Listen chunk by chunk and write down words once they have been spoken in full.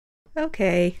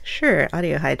Okay, sure.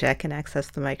 Audio hijack can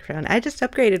access the microphone. I just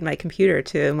upgraded my computer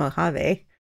to Mojave,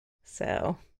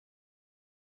 so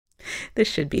this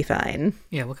should be fine.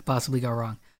 Yeah, what could possibly go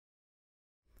wrong?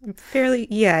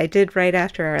 Yeah, I did right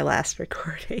after our last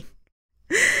recording.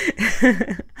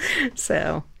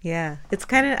 So, yeah. It's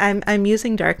kind of I'm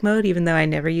using dark mode even though I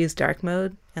never use dark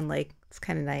mode and like it's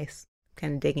kind of nice.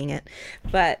 Kind of digging it.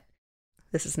 But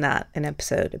this is not an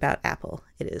episode about Apple.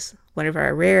 It is one of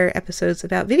our rare episodes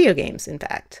about video games, in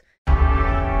fact.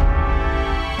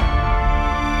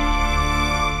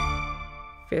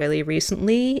 Fairly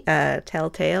recently,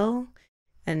 Telltale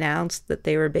announced that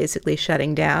they were basically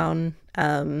shutting down.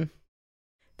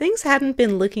 Things hadn't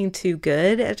been looking too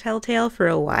good at Telltale for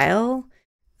a while.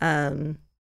 Um,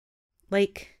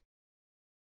 like,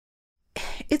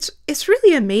 it's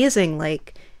really amazing,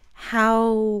 like,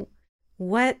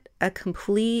 what a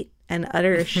complete and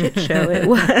utter shit show it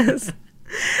was.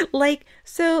 Like,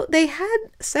 so they had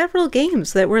several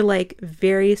games that were like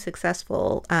very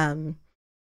successful, and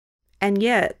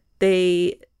yet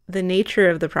the nature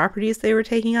of the properties they were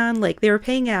taking on, like they were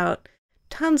paying out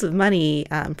tons of money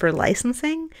for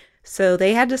licensing, so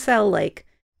they had to sell like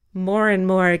more and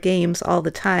more games all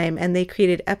the time, and they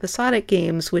created episodic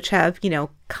games which have,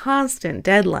 constant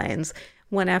deadlines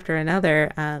one after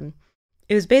another.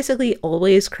 It was basically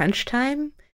always crunch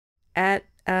time at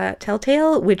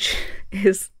Telltale, which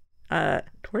is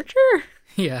torture.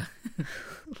 Yeah.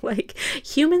 Like,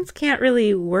 humans can't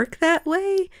really work that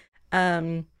way.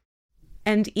 And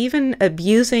even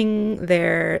abusing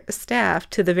their staff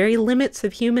to the very limits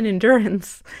of human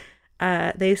endurance,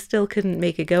 they still couldn't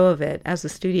make a go of it as a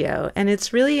studio. And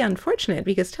it's really unfortunate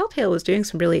because Telltale was doing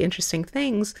some really interesting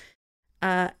things,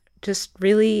 just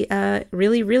really,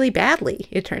 really, really badly,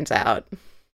 it turns out.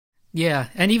 Yeah,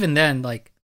 and even then,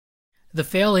 like, the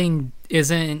failing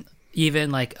isn't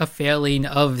even like a failing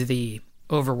of the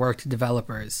overworked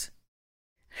developers.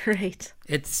 Right.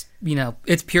 It's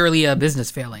purely a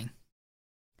business failing.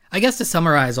 I guess to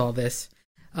summarize all this,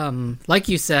 like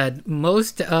you said,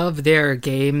 most of their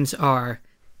games are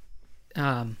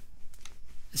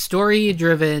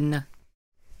story-driven,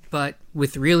 but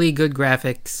with really good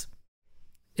graphics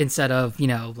instead of,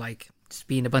 like just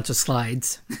being a bunch of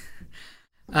slides.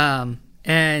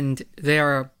 And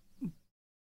they're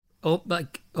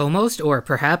like almost or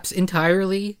perhaps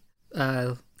entirely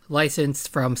licensed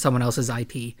from someone else's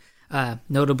IP,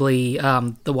 notably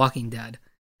The Walking Dead,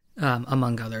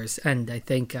 among others. And I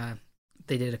think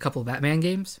they did a couple of Batman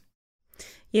games.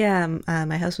 Yeah,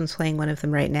 my husband's playing one of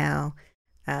them right now.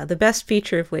 The best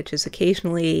feature of which is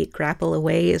occasionally Grapple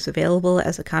Away is available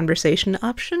as a conversation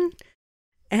option.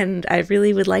 And I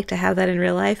really would like to have that in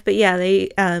real life. But yeah,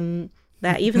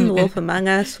 that even The Wolf Among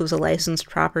Us was a licensed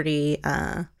property.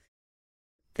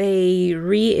 They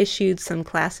reissued some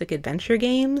classic adventure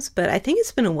games, but I think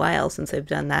it's been a while since they've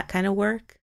done that kind of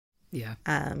work. Yeah.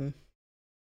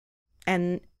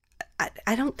 And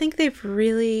I don't think they've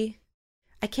really...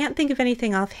 I can't think of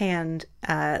anything offhand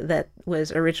that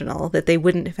was original that they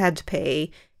wouldn't have had to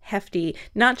pay hefty,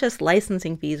 not just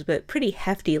licensing fees, but pretty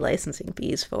hefty licensing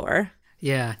fees for.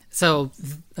 Yeah. So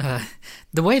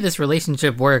the way this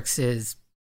relationship works is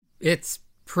it's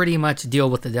pretty much deal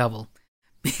with the devil.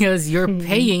 Because you're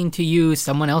paying to use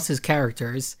someone else's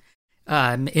characters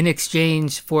in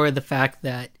exchange for the fact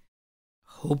that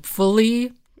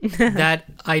hopefully that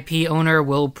IP owner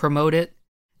will promote it,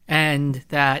 and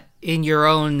that in your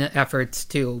own efforts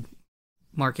to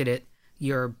market it,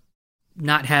 you're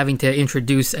not having to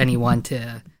introduce anyone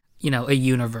to, a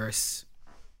universe.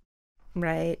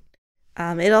 Right.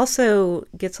 It also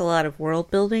gets a lot of world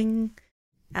building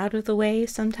out of the way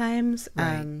sometimes.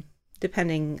 Right.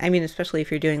 Depending, especially if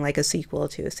you're doing like a sequel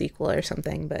to a sequel or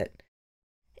something, but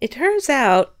it turns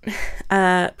out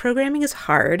programming is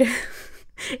hard.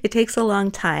 It takes a long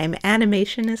time.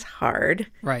 Animation is hard.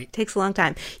 Right. It takes a long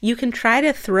time. You can try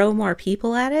to throw more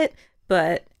people at it,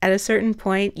 but at a certain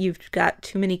point, you've got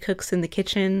too many cooks in the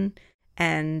kitchen,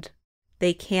 and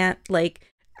they can't,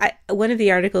 one of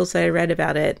the articles that I read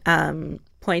about it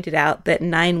pointed out that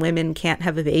 9 women can't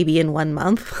have a baby in 1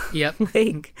 month. Yep.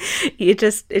 It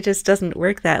just doesn't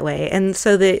work that way. And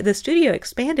so the studio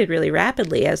expanded really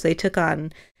rapidly as they took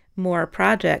on more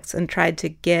projects and tried to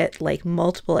get like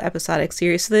multiple episodic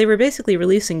series. So they were basically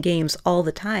releasing games all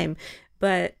the time.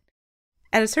 But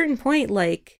at a certain point,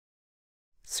 like,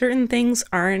 certain things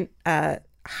aren't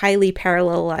highly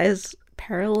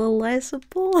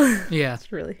parallelizable. Yeah.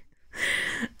 It's really...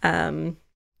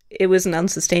 it was an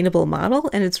unsustainable model,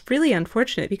 and it's really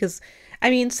unfortunate because,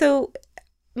 it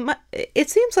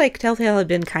seems like Telltale had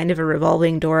been kind of a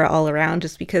revolving door all around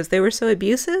just because they were so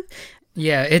abusive.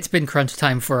 Yeah, it's been crunch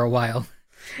time for a while.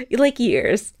 Like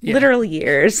years, Yeah. literal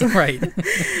years. Right.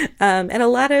 And a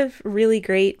lot of really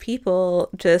great people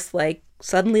just like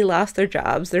suddenly lost their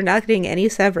jobs. They're not getting any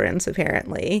severance,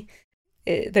 apparently.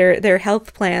 Their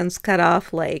health plans cut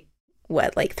off like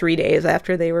what, like 3 days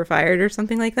after they were fired or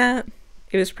something like that.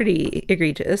 It was pretty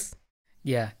egregious.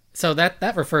 Yeah. So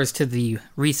that refers to the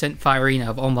recent firing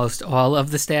of almost all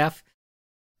of the staff.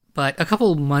 But a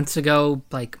couple months ago,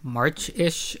 like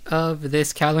March-ish of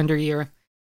this calendar year,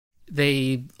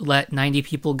 they let 90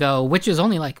 people go, which is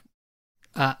only like,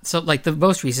 so like the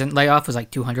most recent layoff was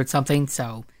like 200 something.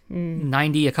 So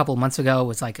 90 a couple months ago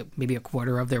was like maybe a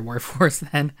quarter of their workforce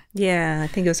then. Yeah, I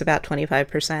think it was about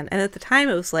 25%. And at the time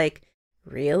it was like,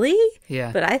 really?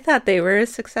 Yeah. But I thought they were a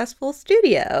successful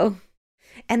studio.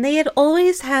 And they had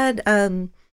always had,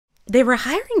 they were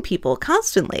hiring people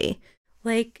constantly.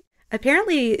 Like,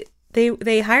 apparently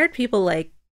they hired people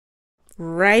like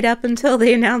right up until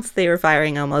they announced they were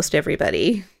firing almost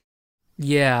everybody.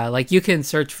 Yeah, like you can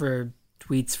search for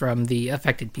tweets from the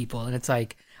affected people and it's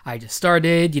like, I just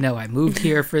started, I moved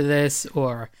here for this,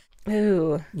 or,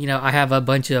 Ooh. I have a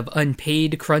bunch of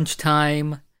unpaid crunch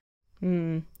time.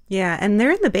 Yeah, and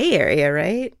they're in the Bay Area,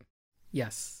 right?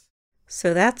 Yes.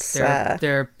 So that's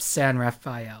they're San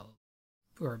Rafael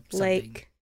or something. like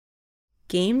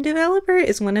game developer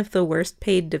is one of the worst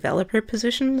paid developer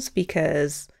positions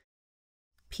because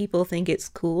people think it's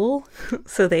cool,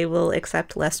 so they will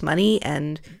accept less money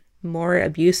and more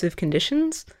abusive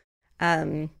conditions.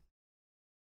 And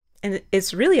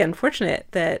it's really unfortunate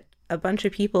that a bunch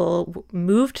of people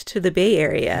moved to the Bay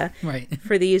Area right.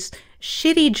 for these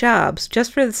shitty jobs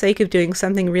just for the sake of doing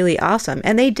something really awesome.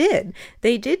 And they did.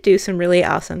 They did do some really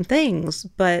awesome things,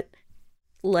 but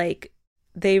like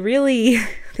they really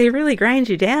grind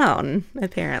you down,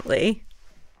 apparently.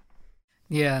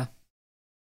 Yeah.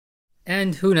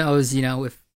 And who knows,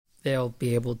 if they'll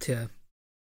be able to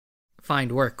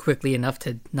find work quickly enough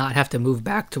to not have to move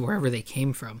back to wherever they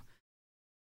came from.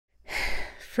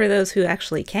 For those who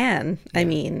actually can. Yeah. I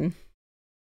mean,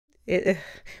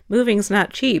 moving's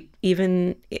not cheap.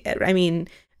 Even, I mean,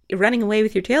 running away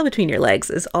with your tail between your legs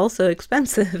is also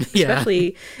expensive,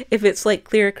 especially if it's like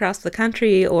clear across the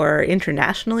country or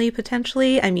internationally,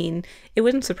 potentially. I mean, it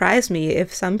wouldn't surprise me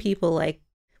if some people like,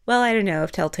 well, I don't know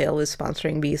if Telltale was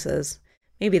sponsoring visas.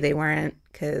 Maybe they weren't,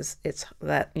 because it's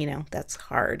that, that's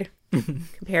hard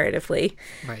comparatively.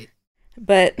 Right.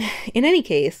 But in any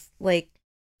case, like,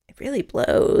 it really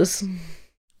blows.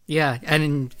 Yeah, and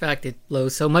in fact, it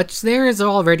blows so much, there is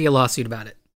already a lawsuit about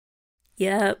it.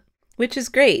 Yep, which is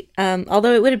great.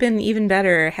 Although it would have been even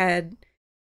better had...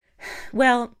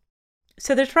 Well,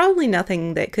 so there's probably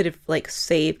nothing that could have, like,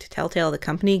 saved Telltale, the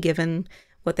company, given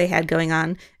what they had going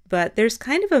on. But there's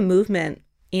kind of a movement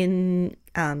in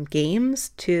games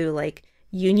to, like,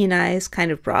 unionize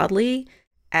kind of broadly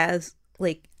as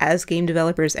game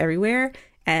developers everywhere.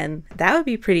 And that would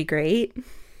be pretty great.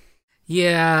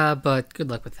 Yeah, but good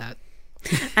luck with that.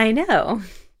 I know.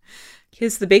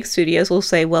 Because the big studios will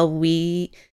say, well,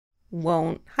 we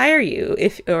won't hire you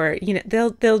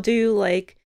they'll do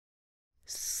like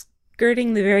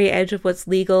skirting the very edge of what's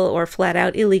legal or flat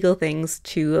out illegal things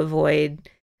to avoid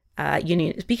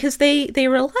unions, because they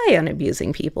rely on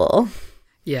abusing people.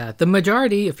 Yeah, the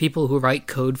majority of people who write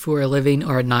code for a living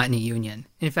are not in a union.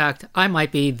 In fact, I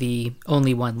might be the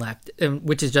only one left,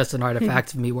 which is just an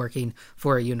artifact of me working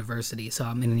for a university. So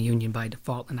I'm in a union by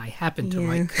default, and I happen to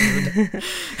write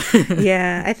code.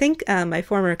 Yeah, I think my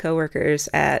former coworkers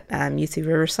at UC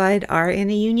Riverside are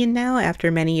in a union now after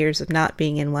many years of not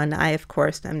being in one. I, of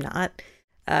course, am not.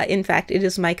 In fact, it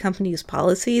is my company's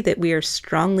policy that we are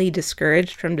strongly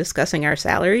discouraged from discussing our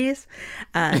salaries.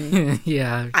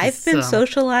 Yeah, I've been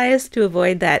socialized to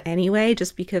avoid that anyway,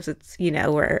 just because it's,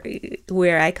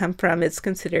 where I come from, it's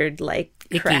considered like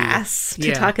crass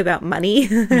to talk about money.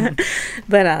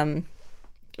 But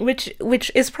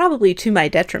which is probably to my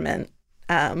detriment.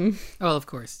 Oh, of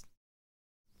course,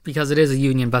 because it is a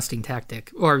union busting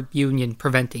tactic or union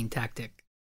preventing tactic.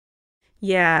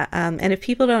 Yeah, and if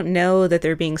people don't know that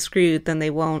they're being screwed, then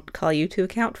they won't call you to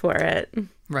account for it.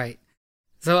 Right.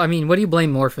 So, I mean, what do you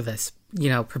blame more for this?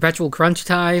 Perpetual crunch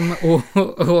time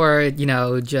or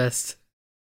just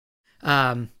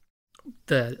the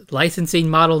licensing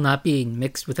model not being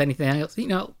mixed with anything else?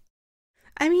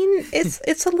 I mean,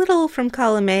 it's a little from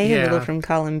column A, a little from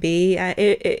column B, and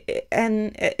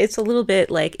it's a little bit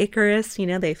like Icarus,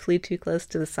 they flew too close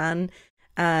to the sun.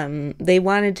 They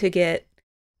wanted to get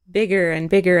bigger and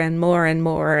bigger and more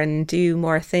and do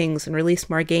more things and release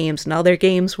more games, and all their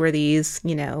games were these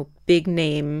big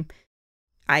name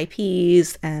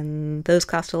IPs, and those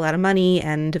cost a lot of money,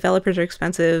 and developers are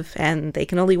expensive, and they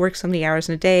can only work so many hours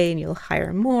in a day, and you'll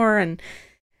hire more, and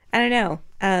I don't know.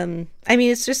 I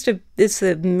mean, it's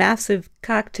a massive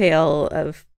cocktail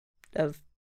of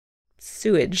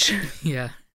sewage. Yeah.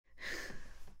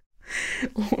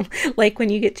 Like when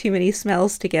you get too many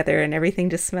smells together and everything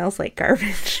just smells like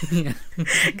garbage. Yeah.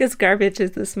 Because garbage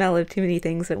is the smell of too many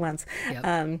things at once.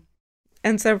 Yep.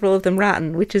 And several of them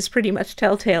rotten, which is pretty much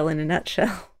Telltale in a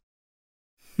nutshell.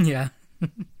 Yeah.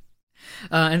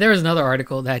 And there was another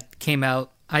article that came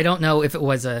out. I don't know if it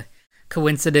was a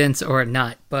coincidence or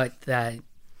not, but that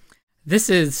this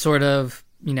is sort of,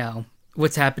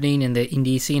 what's happening in the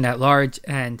indie scene at large.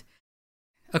 And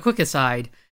a quick aside,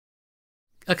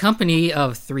 a company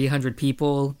of 300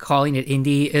 people calling it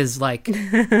indie is like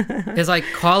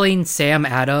calling Sam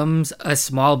Adams a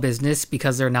small business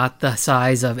because they're not the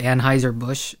size of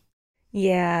Anheuser-Busch.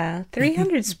 Yeah,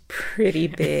 300's pretty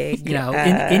big.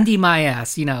 Indie my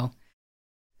ass,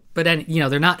 But then,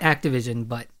 they're not Activision,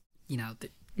 but,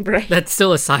 right. That's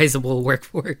still a sizable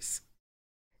workforce.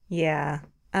 Yeah.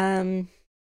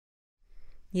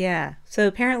 Yeah. So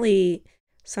apparently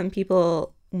some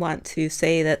people want to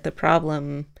say that the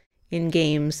problem in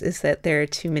games is that there are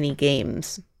too many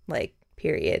games,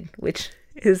 period, which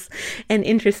is an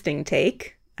interesting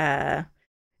take.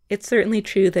 It's certainly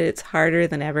true that it's harder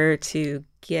than ever to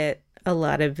get a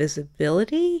lot of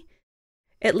visibility.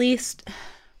 At least,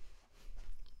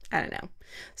 I don't know.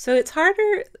 So it's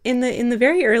harder in the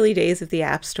very early days of the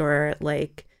App Store,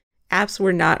 apps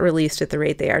were not released at the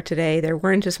rate they are today. There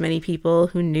weren't as many people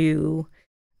who knew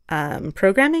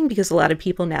programming, because a lot of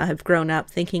people now have grown up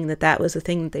thinking that was a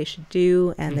thing that they should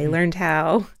do, and they learned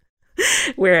how.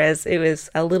 Whereas it was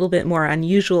a little bit more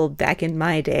unusual back in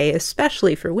my day,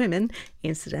 especially for women,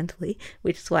 incidentally,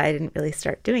 which is why I didn't really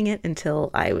start doing it until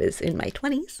I was in my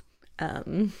 20s.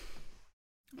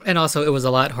 And also, it was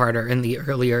a lot harder in the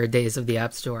earlier days of the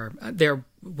App Store. There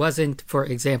wasn't, for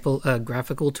example, a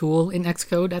graphical tool in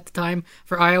Xcode at the time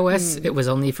for iOS. It was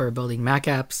only for building Mac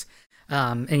apps.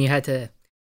 And you had to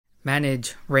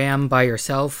manage RAM by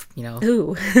yourself,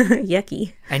 Ooh,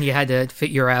 yucky. And you had to fit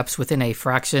your apps within a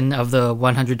fraction of the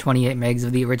 128 megs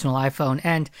of the original iPhone.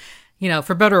 And,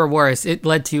 for better or worse, it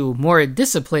led to more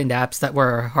disciplined apps that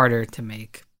were harder to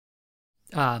make.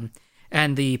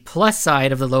 And the plus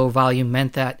side of the low volume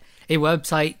meant that a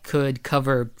website could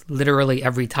cover literally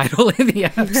every title in the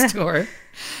App Store.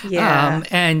 Yeah.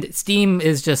 And Steam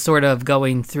is just sort of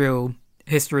going through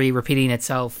history, repeating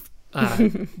itself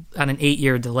on an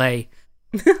 8-year delay.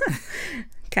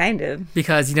 Kind of.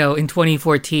 Because, in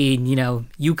 2014,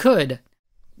 you could,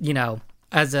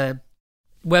 as a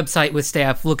website with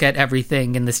staff, look at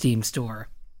everything in the Steam store.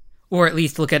 Or at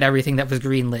least look at everything that was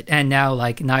greenlit. And now,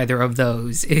 neither of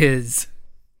those is,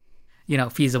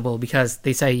 feasible, because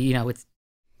they say,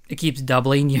 it keeps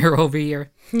doubling year over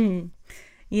year.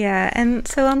 Yeah, and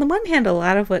so on the one hand, a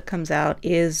lot of what comes out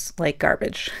is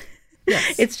garbage.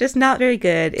 Yes. It's just not very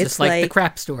good. Just it's like the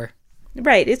crap store.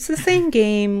 Right. It's the same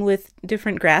game with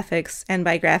different graphics. And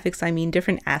by graphics, I mean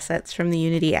different assets from the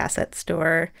Unity asset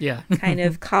store. Yeah. Kind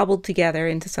of cobbled together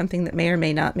into something that may or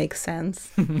may not make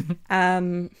sense.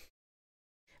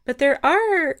 But there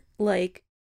are,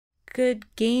 good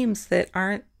games that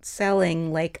aren't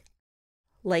selling like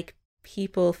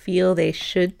people feel they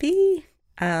should be.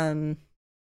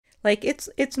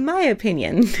 It's my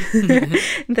opinion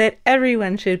that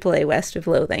everyone should play West of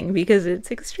Loathing, because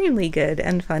it's extremely good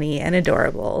and funny and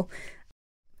adorable.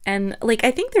 And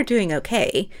I think they're doing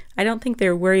okay. I don't think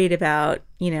they're worried about,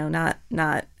 not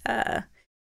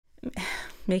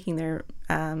making their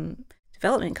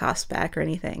development costs back or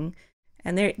anything.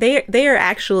 And they are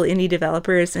actual indie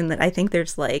developers, and that I think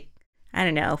there's I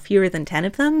don't know, fewer than 10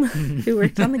 of them who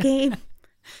worked on the game.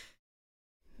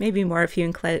 Maybe more if you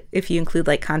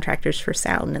include contractors for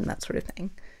sound and that sort of thing.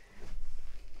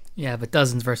 Yeah, but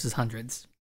dozens versus hundreds.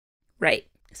 Right.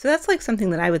 So that's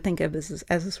something that I would think of as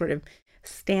a sort of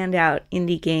standout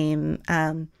indie game.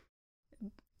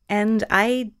 And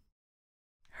I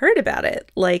heard about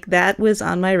it. That was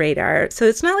on my radar. So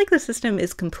it's not like the system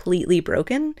is completely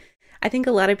broken. I think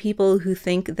a lot of people who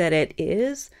think that it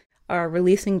is are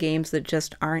releasing games that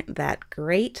just aren't that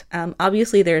great.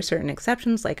 Obviously, there are certain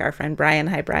exceptions, like our friend Brian.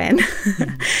 Hi, Brian.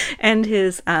 And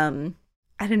his, I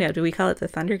don't know, do we call it the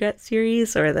Thundergut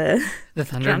series or the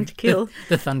Drawn to Kill?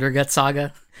 The Thundergut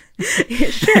saga.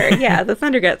 Sure, yeah, the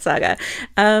Thundergut saga.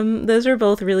 Those are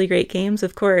both really great games.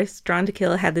 Of course, Drawn to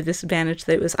Kill had the disadvantage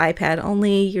that it was iPad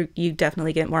only. You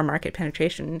definitely get more market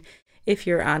penetration if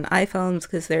you're on iPhones,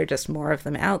 because there are just more of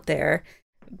them out there.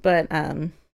 But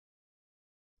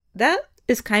that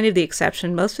is kind of the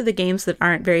exception. Most of the games that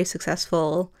aren't very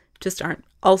successful just aren't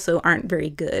very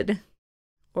good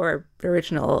or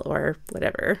original or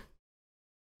whatever.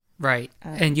 Right.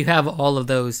 And you have all of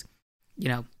those,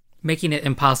 making it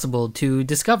impossible to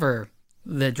discover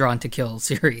the Drawn to Kill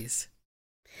series.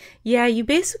 Yeah, you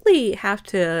basically have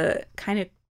to kind of,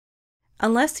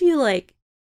 unless you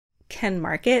can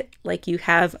market, you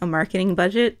have a marketing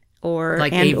budget or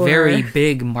very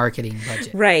big marketing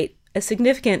budget. Right. A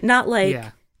significant, not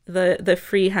the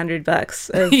free $100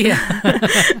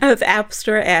 of, of App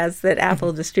Store ads that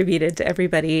Apple distributed to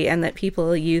everybody and that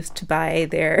people used to buy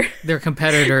their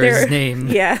competitor's name.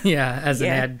 Yeah. As an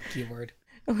ad keyword.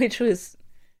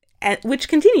 Which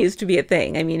continues to be a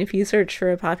thing. I mean, if you search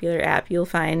for a popular app, you'll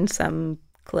find some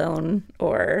clone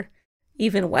or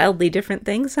even wildly different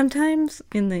things sometimes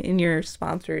in your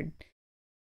sponsored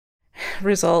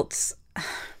results.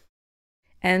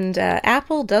 And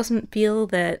Apple doesn't feel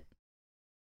that.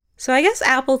 So I guess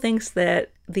Apple thinks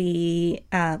that the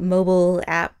mobile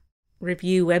app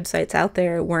review websites out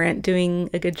there weren't doing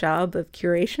a good job of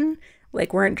curation,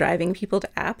 weren't driving people to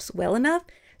apps well enough.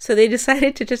 So they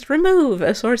decided to just remove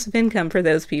a source of income for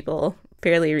those people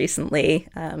fairly recently.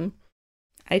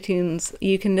 iTunes,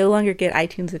 you can no longer get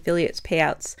iTunes affiliates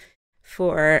payouts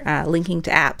for linking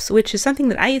to apps, which is something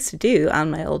that I used to do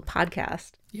on my old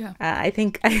podcast. Yeah, I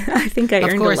think I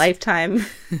earned a lifetime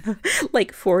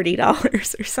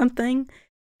 $40 or something.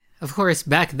 Of course,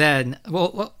 back then.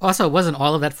 Well, also, wasn't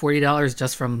all of that $40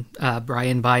 just from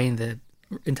Brian buying the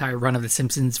entire run of The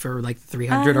Simpsons for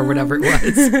 $300 or whatever it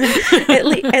was?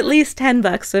 at least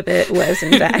 $10 of it was,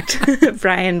 in fact,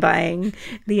 Brian buying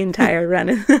the entire run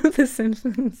of The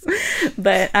Simpsons.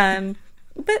 But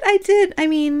I did. I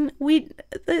mean,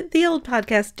 the old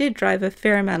podcast did drive a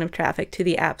fair amount of traffic to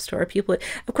the App Store. People,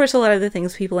 of course, a lot of the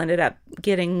things people ended up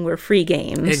getting were free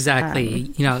games.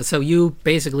 Exactly. So you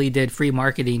basically did free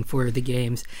marketing for the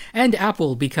games and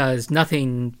Apple, because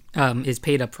nothing is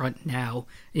paid up front now.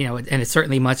 And it's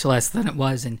certainly much less than it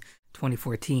was in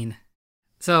 2014.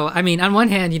 So, I mean, on one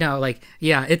hand,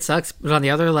 it sucks, but on the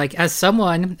other, as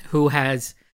someone who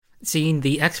has seen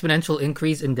the exponential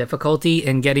increase in difficulty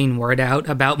in getting word out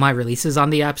about my releases on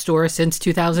the App Store since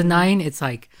 2009, it's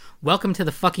welcome to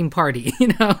the fucking party,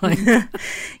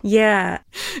 Yeah.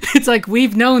 It's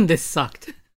we've known this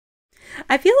sucked.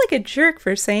 I feel like a jerk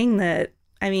for saying that.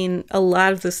 I mean, a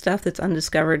lot of the stuff that's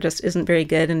undiscovered just isn't very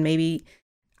good, and maybe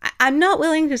I'm not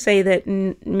willing to say that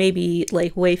maybe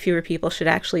way fewer people should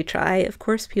actually try. Of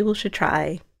course, people should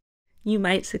try. You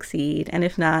might succeed, and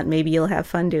if not, maybe you'll have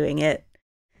fun doing it.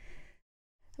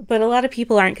 But a lot of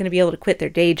people aren't going to be able to quit their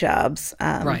day jobs,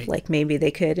 right. Maybe they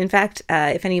could. In fact,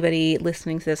 if anybody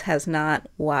listening to this has not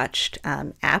watched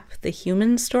App, the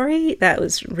Human Story, that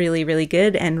was really, really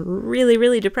good and really,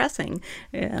 really depressing.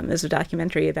 As a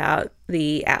documentary about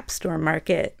the App Store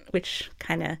market, which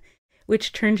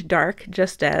turned dark,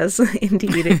 just as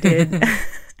indeed it did.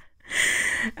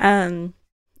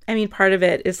 I mean, part of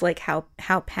it is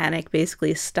how Panic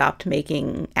basically stopped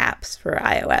making apps for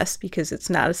iOS because it's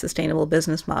not a sustainable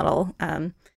business model.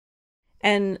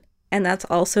 And that's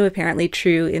also apparently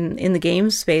true in the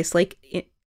games space,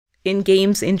 in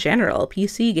games in general,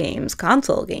 PC games,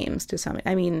 console games to some.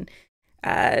 I mean,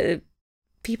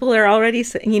 people are already,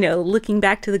 looking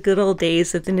back to the good old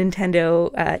days of the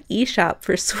Nintendo eShop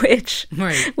for Switch,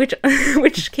 right?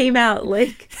 Which came out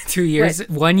 2 years,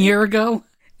 1 year ago.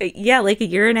 Yeah, a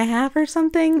year and a half or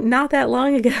something. Not that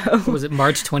long ago. Was it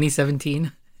March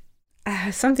 2017?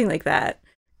 Something like that.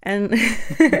 And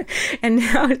and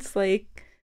now it's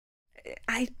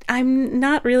I'm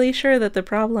not really sure that the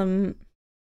problem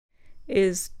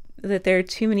is that there are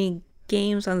too many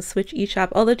games on the Switch eShop.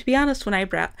 Although, to be honest, when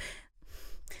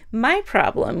my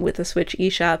problem with the Switch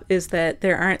eShop is that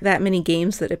there aren't that many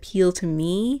games that appeal to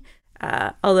me.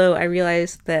 Although I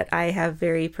realize that I have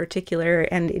very particular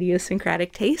and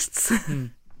idiosyncratic tastes.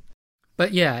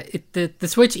 But yeah, the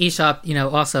Switch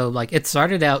eShop, also it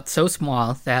started out so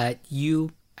small that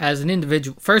you, as an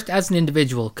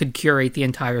individual, could curate the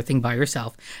entire thing by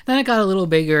yourself. Then it got a little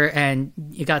bigger, and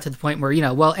it got to the point where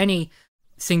any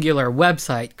singular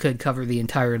website could cover the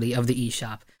entirety of the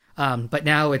eShop. But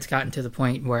now it's gotten to the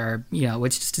point where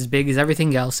it's just as big as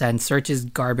everything else, and search is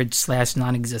garbage /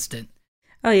 non-existent.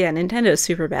 Oh yeah, Nintendo's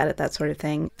super bad at that sort of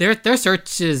thing. Their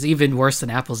search is even worse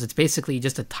than Apple's. It's basically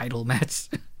just a title match.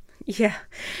 Yeah.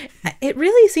 It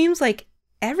really seems like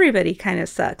everybody kind of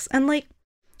sucks. And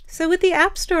so with the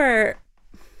App Store,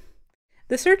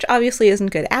 the search obviously isn't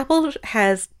good. Apple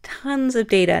has tons of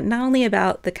data, not only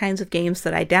about the kinds of games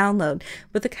that I download,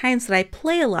 but the kinds that I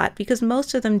play a lot, because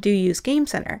most of them do use Game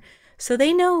Center. So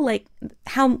they know like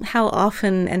how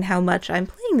often and how much I'm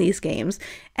playing these games.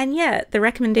 And yet the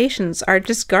recommendations are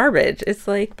just garbage. It's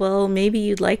like, well, maybe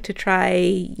you'd like to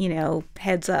try,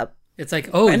 Heads Up. It's like,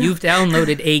 oh, you've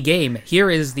downloaded a game. Here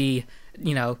is the,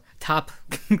 top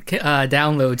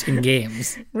downloads in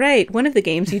games. Right. One of the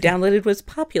games you downloaded was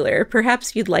popular.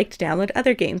 Perhaps you'd like to download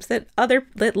other games that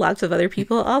lots of other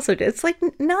people also did. It's like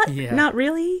not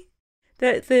really.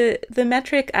 The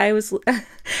metric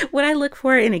what I look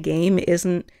for in a game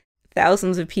isn't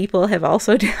thousands of people have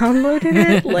also downloaded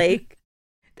it. Like,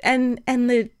 and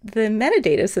the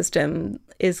metadata system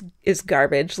is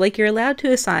garbage. Like, you're allowed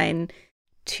to assign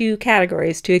 2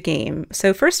 categories to a game.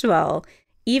 So first of all,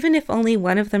 even if only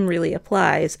one of them really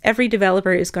applies, every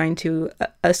developer is going to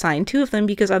assign 2 of them,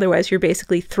 because otherwise you're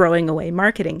basically throwing away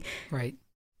marketing. Right.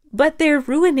 But they're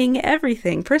ruining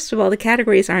everything. First of all, the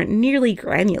categories aren't nearly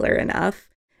granular enough.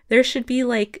 There should be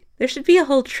a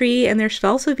whole tree, and there should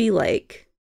also be like...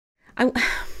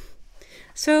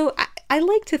 So I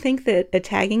like to think that a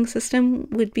tagging system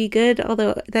would be good,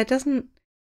 although that doesn't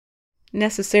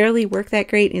necessarily work that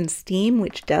great in Steam,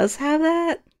 which does have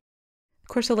that. Of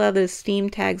course, a lot of those Steam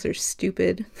tags are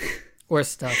stupid. Or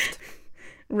stuffed.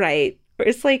 Right. Or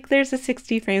it's like there's a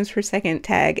 60 frames per second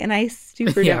tag, and I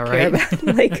super don't care about it.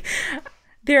 Like,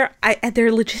 there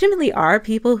legitimately are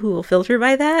people who will filter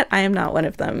by that. I am not one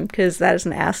of them, because that is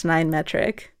an asinine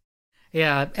metric.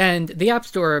 Yeah, and the App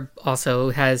Store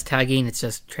also has tagging. It's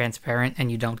just transparent, and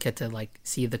you don't get to like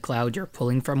see the cloud you're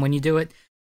pulling from when you do it.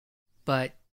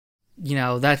 But,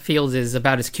 that field is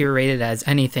about as curated as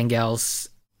anything else.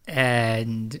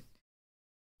 And,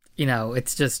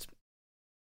 it's just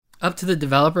up to the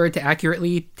developer to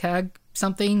accurately tag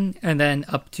something, and then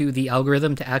up to the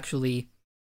algorithm to actually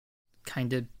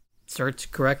kind of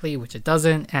search correctly, which it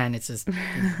doesn't, and it's just...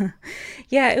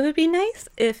 Yeah, it would be nice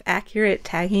if accurate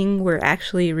tagging were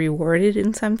actually rewarded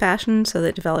in some fashion, so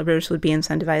that developers would be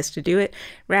incentivized to do it,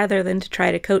 rather than to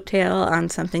try to coattail on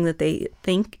something that they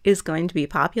think is going to be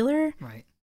popular. Right.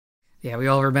 Yeah, we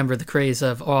all remember the craze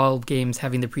of all games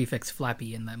having the prefix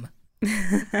Flappy in them.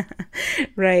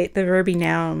 Right, the verby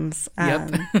nouns.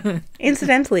 Yep.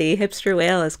 Incidentally, Hipster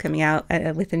Whale is coming out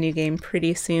with a new game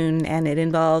pretty soon, and it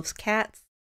involves cats.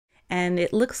 And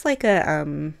it looks like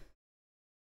a,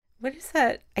 what is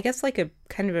that? I guess like a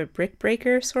kind of a brick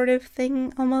breaker sort of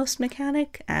thing, almost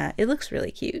mechanic. It looks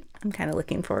really cute. I'm kind of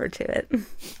looking forward to it.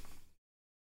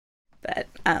 But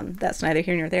that's neither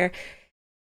here nor there.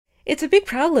 It's a big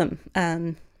problem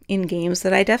in games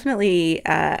that I definitely,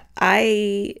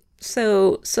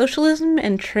 so socialism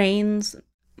and trains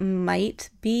might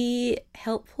be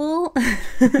helpful,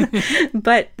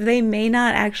 but they may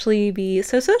not actually be.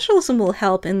 So socialism will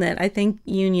help in that I think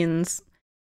unions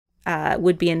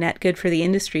would be a net good for the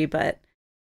industry, but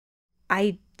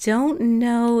I don't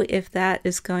know if that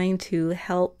is going to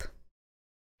help.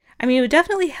 I mean, it would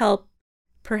definitely help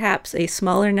perhaps a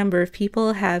smaller number of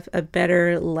people have a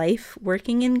better life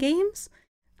working in games.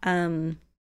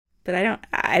 But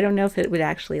I don't know if it would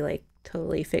actually like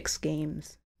totally fix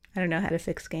games. I don't know how to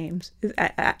fix games.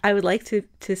 I would like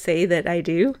to say that I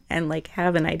do and like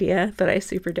have an idea, but I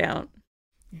super don't.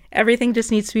 Everything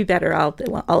just needs to be better all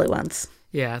at once.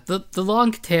 Yeah, the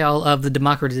long tail of the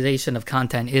democratization of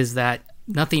content is that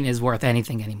nothing is worth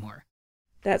anything anymore.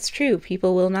 That's true.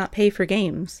 People will not pay for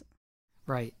games.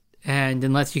 Right. And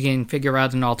unless you can figure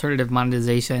out an alternative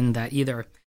monetization that either,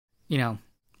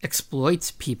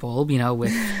 exploits people,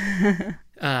 with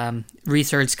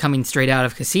research coming straight out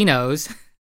of casinos.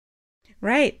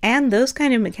 Right. And those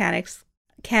kind of mechanics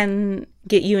can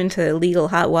get you into legal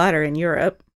hot water in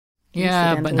Europe.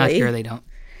 Yeah, but not here, they don't.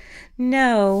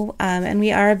 No, and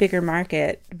we are a bigger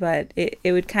market, but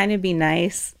it would kind of be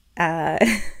nice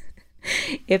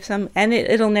if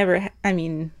it'll never, I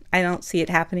mean, I don't see it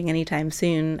happening anytime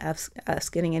soon, us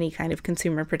getting any kind of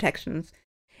consumer protections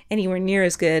anywhere near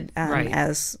as good right.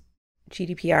 as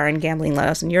GDPR and gambling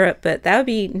laws in Europe, but that would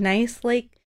be nice,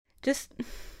 like, just...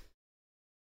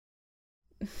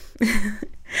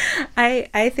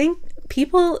 I think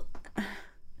people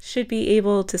should be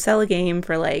able to sell a game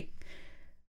for like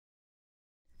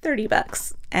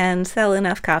 $30 and sell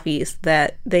enough copies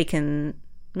that they can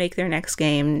make their next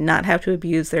game, not have to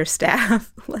abuse their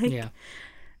staff. Like, yeah.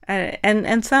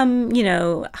 And some,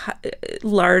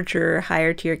 larger,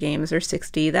 higher tier games are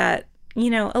 60 that,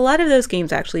 a lot of those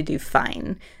games actually do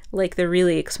fine. Like the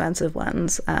really expensive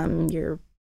ones, your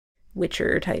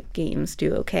Witcher type games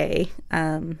do okay.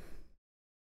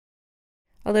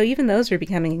 Although even those are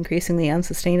becoming increasingly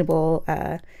unsustainable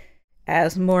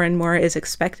as more and more is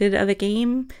expected of a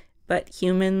game, but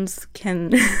human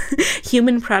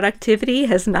productivity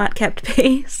has not kept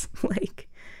pace. Like,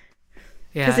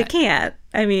 Because Yeah. it can't.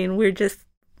 I mean, we're just,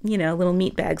 little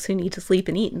meat bags who need to sleep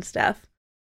and eat and stuff.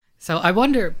 So I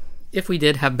wonder if we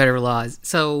did have better laws.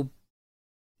 So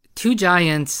two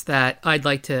giants that I'd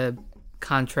like to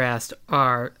contrast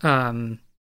are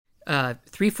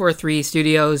 343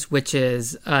 Studios, which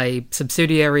is a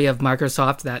subsidiary of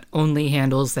Microsoft that only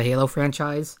handles the Halo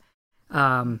franchise.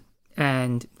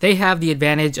 And they have the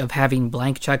advantage of having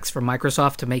blank checks from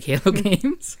Microsoft to make Halo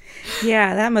games.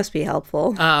 Yeah, that must be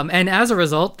helpful. And as a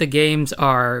result, the games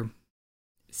are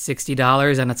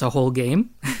 $60 and it's a whole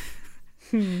game.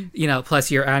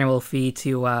 Plus your annual fee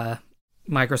to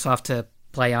Microsoft to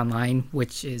play online,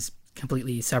 which is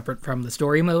completely separate from the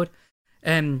story mode.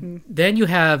 And then you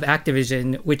have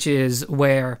Activision, which is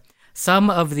where some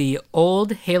of the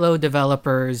old Halo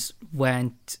developers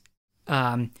went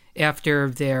after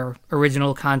their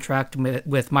original contract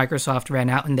with Microsoft ran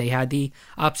out and they had the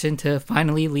option to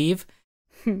finally leave.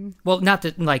 Well, not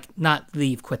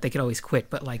leave, quit. They could always quit,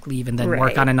 but leave and then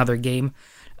work on another game.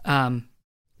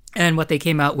 And what they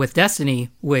came out with Destiny,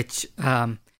 which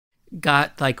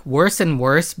got worse and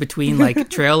worse between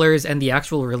trailers and the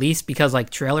actual release because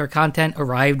trailer content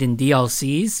arrived in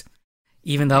DLCs,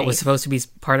 even though it was supposed to be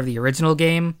part of the original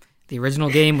game. The original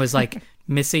game was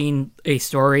missing a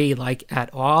story at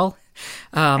all.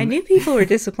 I knew people were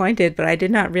disappointed, but I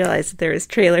did not realize that there was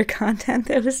trailer content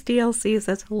that was DLCs.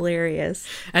 That's hilarious.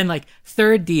 And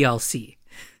third DLC.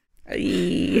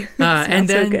 And then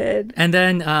so good. And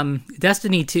then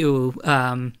Destiny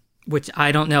 2, which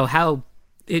I don't know how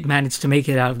it managed to make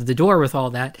it out of the door with all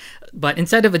that, but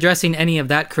instead of addressing any of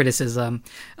that criticism,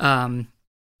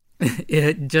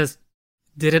 it just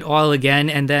did it all again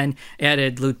and then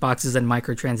added loot boxes and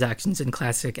microtransactions in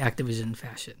classic Activision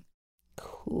fashion.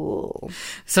 Cool.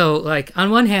 So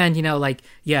on one hand,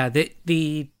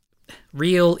 the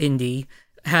real indie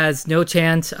has no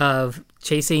chance of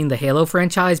chasing the Halo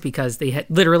franchise because they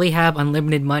literally have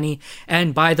unlimited money.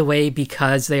 And by the way,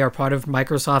 because they are part of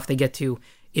Microsoft, they get to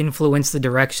influence the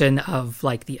direction of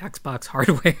the Xbox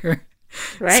hardware.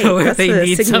 Right. So if they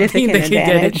need something, they can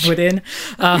get it put in.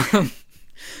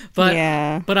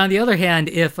 But on the other hand,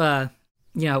 if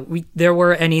there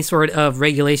were any sort of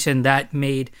regulation that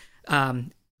made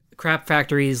crap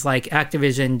factories like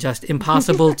Activision just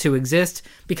impossible to exist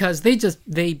because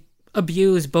they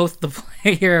abuse both the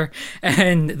player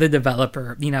and the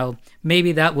developer,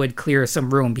 maybe that would clear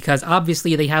some room because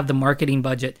obviously they have the marketing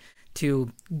budget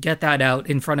to get that out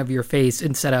in front of your face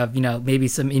instead of, maybe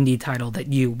some indie title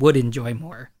that you would enjoy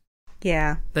more.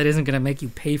 Yeah. That isn't going to make you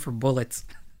pay for bullets.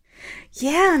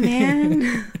 Yeah,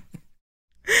 man.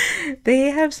 They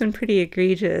have some pretty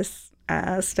egregious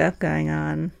stuff going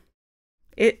on.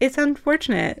 It's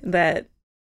unfortunate that...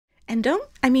 And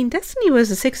Destiny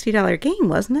was a $60 game,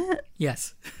 wasn't it?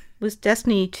 Yes. Was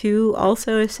Destiny 2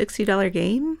 also a $60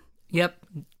 game? Yep.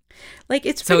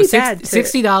 It's pretty bad.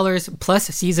 $60 plus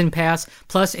a season pass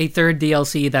plus a third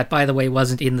DLC that, by the way,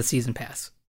 wasn't in the season pass.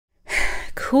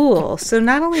 Cool. So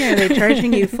not only are they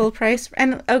charging you full price,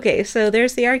 and okay, so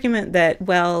there's the argument that,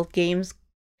 games,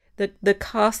 the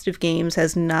cost of games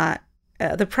has not,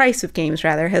 the price of games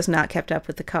rather, has not kept up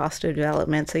with the cost of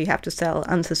development, so you have to sell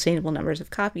unsustainable numbers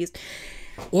of copies.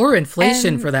 Or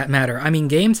inflation, for that matter.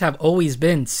 Games have always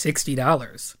been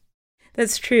 $60.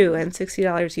 That's true, and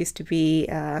 $60 used to be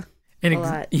a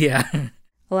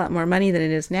lot more money than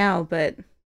it is now, but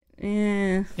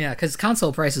yeah, because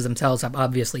console prices themselves have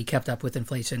obviously kept up with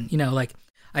inflation.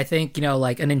 I think a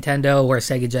Nintendo or a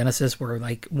Sega Genesis were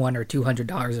 $100 or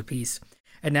 $200 a piece,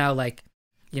 and now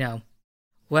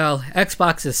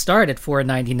Xboxes start at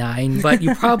 $499, but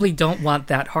you probably don't want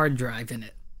that hard drive in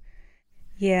it.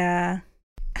 Yeah,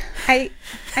 I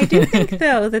do think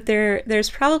though that there's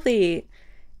probably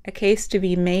a case to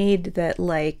be made that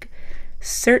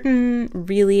certain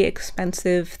really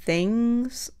expensive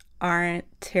things aren't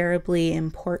terribly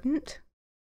important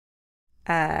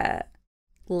to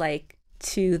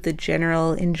the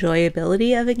general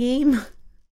enjoyability of a game.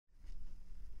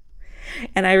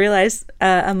 And I realize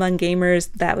among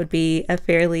gamers that would be a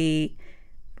fairly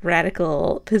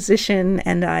radical position,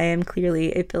 and I am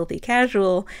clearly a filthy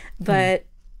casual, but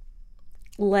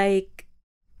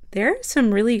there are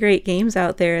some really great games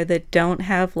out there that don't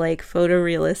have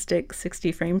photorealistic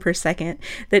 60 frame per second,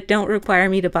 that don't require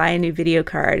me to buy a new video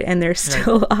card, and they're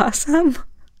still awesome.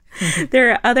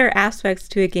 There are other aspects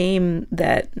to a game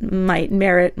that might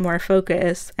merit more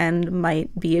focus and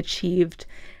might be achieved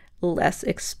less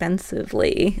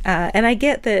expensively. And I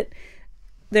get that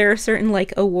there are certain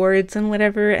awards and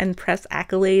whatever and press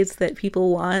accolades that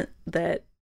people want that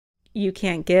you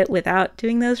can't get without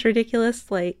doing those ridiculous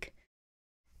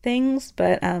things,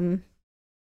 but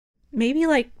maybe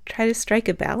like try to strike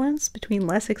a balance between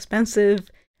less expensive,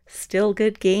 still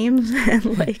good games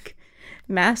and like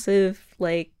massive,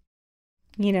 like,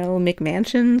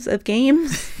 McMansions of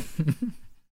games.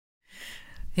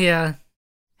 Yeah.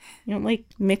 You don't like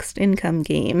mixed income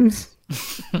games.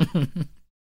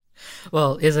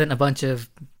 Well, isn't a bunch of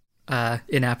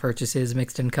in-app purchases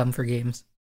mixed income for games?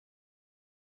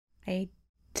 I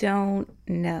don't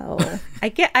know.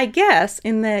 I guess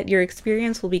in that your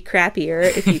experience will be crappier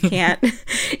if you can't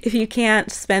if you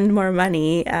can't spend more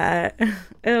money.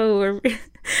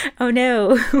 Oh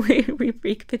no, we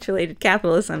recapitulated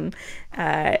capitalism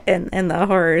and the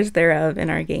horrors thereof in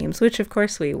our games, which of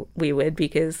course we would,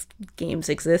 because games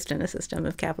exist in a system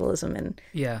of capitalism, and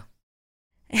yeah,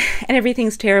 and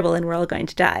everything's terrible and we're all going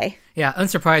to die. Yeah,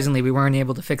 unsurprisingly, we weren't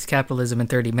able to fix capitalism in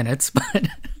 30 minutes, but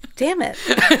damn it.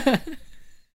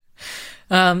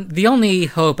 The only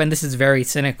hope, and this is very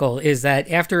cynical, is that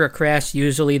after a crash,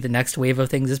 usually the next wave of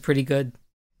things is pretty good.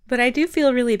 But I do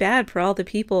feel really bad for all the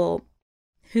people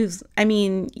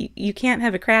you can't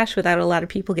have a crash without a lot of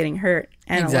people getting hurt.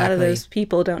 And exactly. A lot of those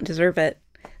people don't deserve it.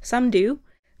 Some do.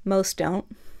 Most don't.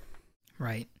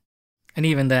 Right. And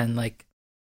even then, like,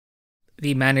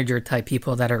 the manager type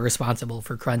people that are responsible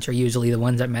for crunch are usually the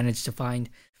ones that manage to find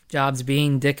jobs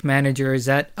being dick managers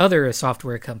at other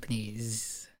software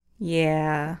companies.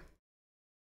 Yeah.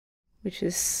 Which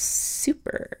is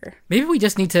super. Maybe we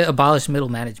just need to abolish middle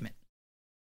management.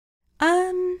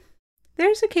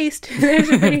 There's a case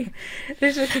to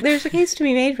there's a case to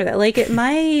be made for that. Like at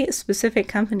my specific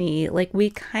company, like we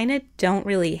kind of don't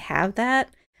really have that.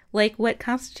 Like what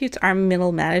constitutes our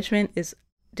middle management is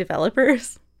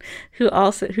developers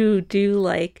who do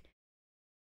like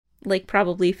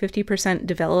probably 50%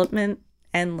 development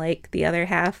and like the other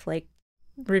half like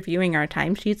reviewing our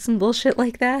timesheets and bullshit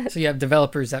like that. So you have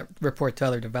developers that report to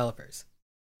other developers.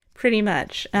 Pretty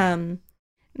much.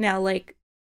 Now like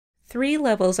 3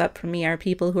 levels up from me are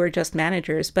people who are just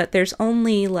managers, but there's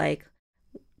only like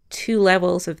 2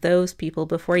 levels of those people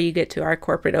before you get to our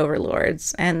corporate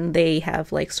overlords, and they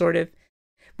have like sort of,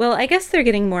 well, I guess they're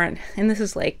getting more, and this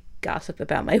is like gossip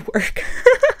about my work,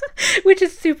 which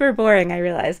is super boring, I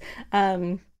realize.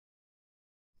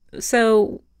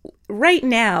 So right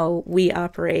now we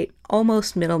operate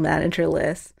almost middle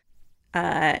managerless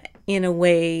in a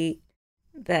way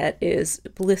that is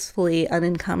blissfully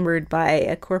unencumbered by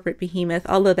a corporate behemoth,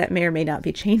 although that may or may not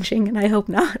be changing, and I hope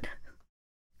not.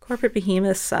 Corporate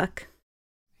behemoths suck.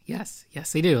 Yes,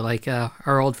 they do. Like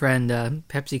our old friend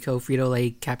PepsiCo,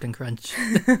 Frito-Lay, Captain Crunch.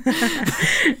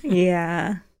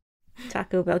 Yeah.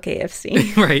 Taco Bell,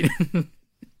 KFC. Right.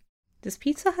 Does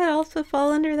Pizza Hut also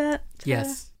fall under that?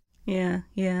 Yes. Yeah.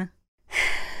 Yeah.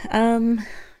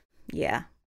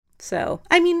 So,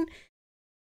 I mean,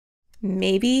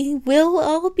 maybe we'll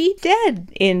all be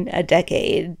dead in a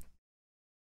decade.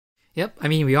 Yep. I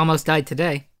mean, we almost died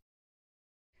today.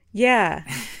 Yeah.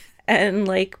 And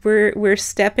like we're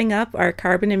stepping up our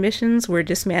carbon emissions. We're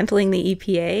dismantling the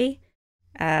EPA.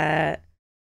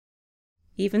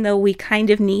 Even though we kind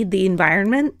of need the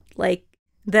environment, like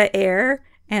the air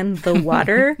and the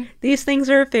water, these things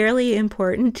are fairly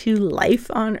important to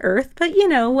life on Earth. But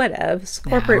whatevs.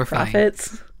 Corporate profits.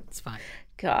 Fine. It's fine.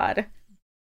 God.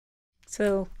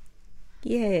 So,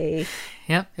 yay.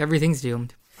 Yep, everything's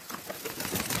doomed.